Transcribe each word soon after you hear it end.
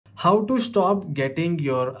How to stop getting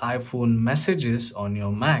your iPhone messages on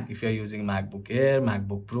your Mac. If you're using MacBook Air,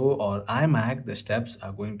 MacBook Pro or iMac, the steps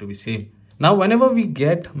are going to be same. Now, whenever we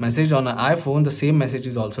get message on an iPhone, the same message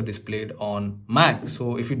is also displayed on Mac.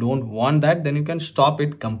 So if you don't want that, then you can stop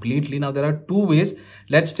it completely. Now, there are two ways.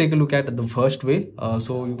 Let's take a look at the first way.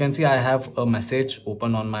 So you can see I have a message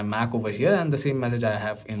open on my Mac over here and the same message I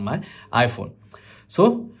have in my iPhone.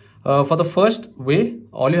 So for the first way,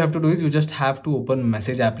 all you have to do is you just have to open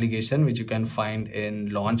message application, which you can find in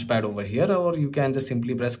Launchpad over here, or you can just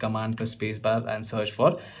simply press Command plus spacebar and search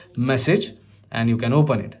for message and you can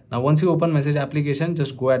open it. Now, once you open message application,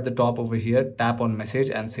 just go at the top over here, tap on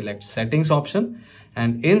message and select settings option.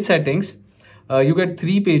 And in settings, you get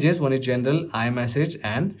three pages. One is general, iMessage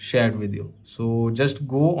and shared video. So just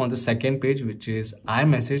go on the second page, which is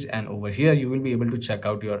iMessage, and over here you will be able to check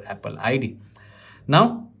out your Apple ID.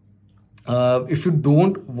 Now, if you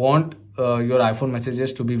don't want your iPhone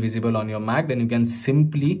messages to be visible on your Mac, then you can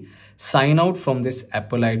simply sign out from this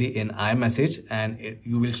Apple ID in iMessage and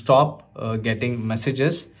you will stop getting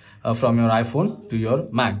messages from your iPhone to your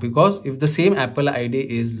Mac. Because if the same Apple ID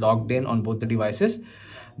is logged in on both the devices,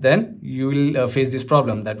 then you will face this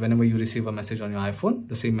problem that whenever you receive a message on your iPhone,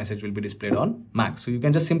 the same message will be displayed on Mac. So you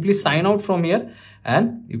can just simply sign out from here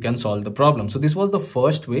and you can solve the problem. So this was the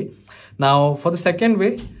first way. Now for the second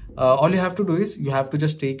way, all you have to do is you have to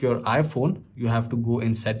just take your iPhone, you have to go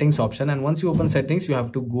in settings option, and once you open settings, you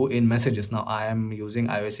have to go in messages. Now I am using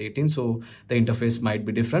iOS 18, so the interface might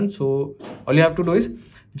be different. So all you have to do is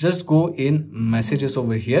just go in messages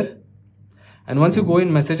over here. And once you go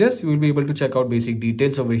in messages, you will be able to check out basic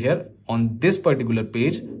details over here. On this particular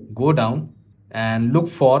page, go down and look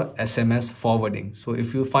for SMS forwarding. So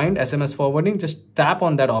if you find SMS forwarding, just tap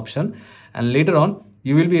on that option, and later on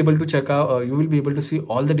you will be able to check out, you will be able to see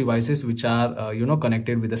all the devices which are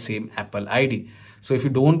connected with the same Apple ID. So if you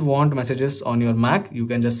don't want messages on your Mac, you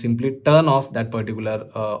can just simply turn off that particular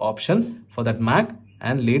option for that Mac,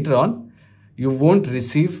 and later on you won't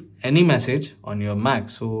receive any message on your Mac.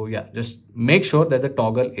 So yeah, just make sure that the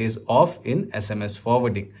toggle is off in SMS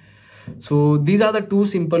forwarding. So these are the two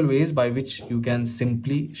simple ways by which you can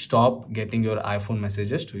simply stop getting your iPhone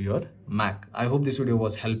messages to your Mac. I hope this video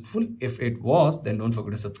was helpful. If it was, then don't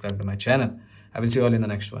forget to subscribe to my channel. I will see you all in the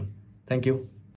next one. Thank you.